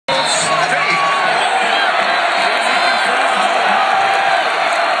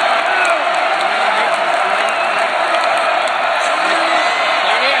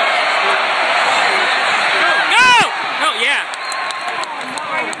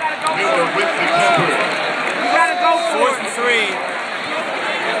Miller with the cover. You gotta go for it. 4th and 3.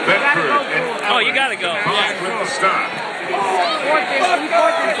 Bedford and Oh, you gotta go. Allen with the stop. 4th and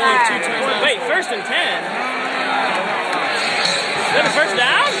 5. Wait, 1st and 10. Is that a first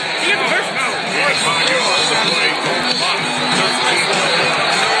down? You get the first down. He got 5 yards to play.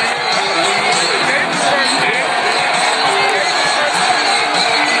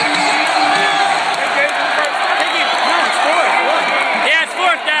 Yeah, it's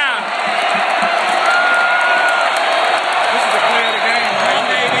 4th down. This is the play of the game. Come on,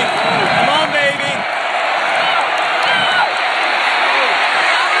 baby. Come on, baby.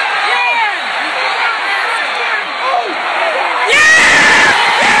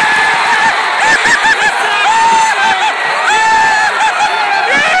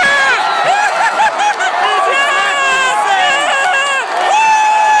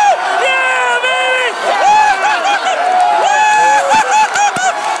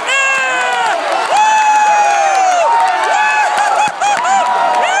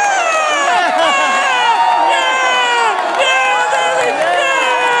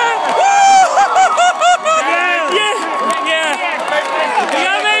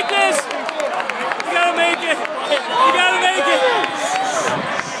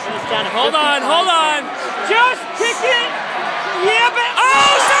 Hold on. Just kick it. Yeah, but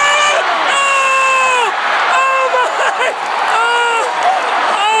oh, son! Oh my!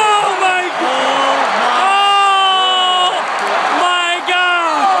 Oh my God! Oh my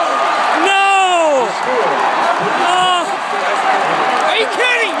God! No! Oh! Are you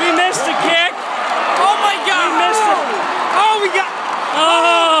kidding? We missed the kick. Oh my God! We missed it. Oh, we got.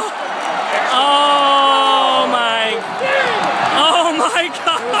 Oh my! Oh my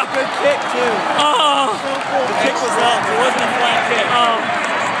God! Good kick too. Oh! The kick was up. It wasn't a flat kick. Oh!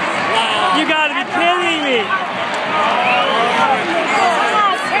 Wow. You gotta be kidding me! Oh,